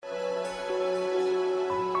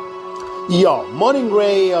Your morning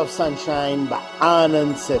ray of sunshine by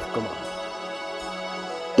Anand Sivkumar.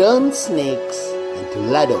 Turn snakes into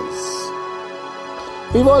ladders.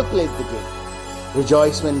 We've all played the game.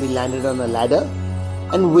 Rejoiced when we landed on a ladder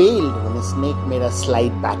and wailed when a snake made us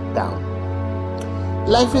slide back down.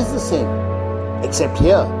 Life is the same, except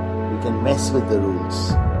here we can mess with the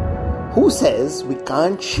rules. Who says we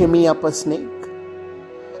can't shimmy up a snake?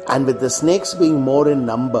 And with the snakes being more in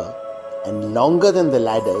number and longer than the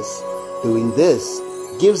ladders, doing this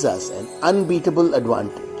gives us an unbeatable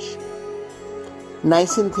advantage.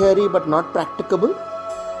 Nice in theory but not practicable?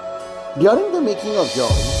 During the making of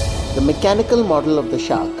Jaws, the mechanical model of the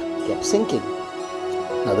shark kept sinking.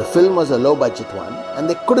 Now the film was a low-budget one and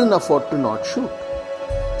they couldn't afford to not shoot.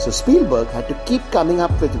 So Spielberg had to keep coming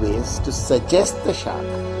up with ways to suggest the shark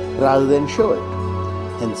rather than show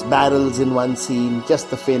it. Hence barrels in one scene,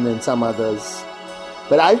 just the fin in some others.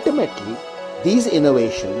 But ultimately, these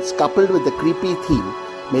innovations, coupled with the creepy theme,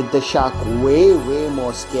 made the shark way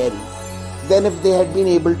more scary than if they had been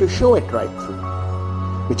able to show it right through.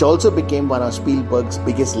 Which also became one of Spielberg's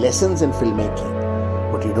biggest lessons in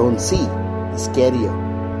filmmaking. What you don't see is scarier.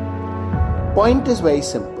 Point is very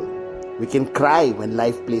simple. We can cry when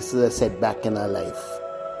life places a setback in our life.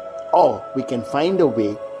 Or we can find a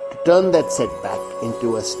way to turn that setback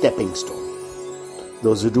into a stepping stone.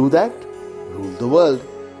 Those who do that rule the world.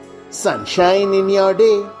 Sunshine in your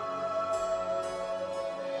day.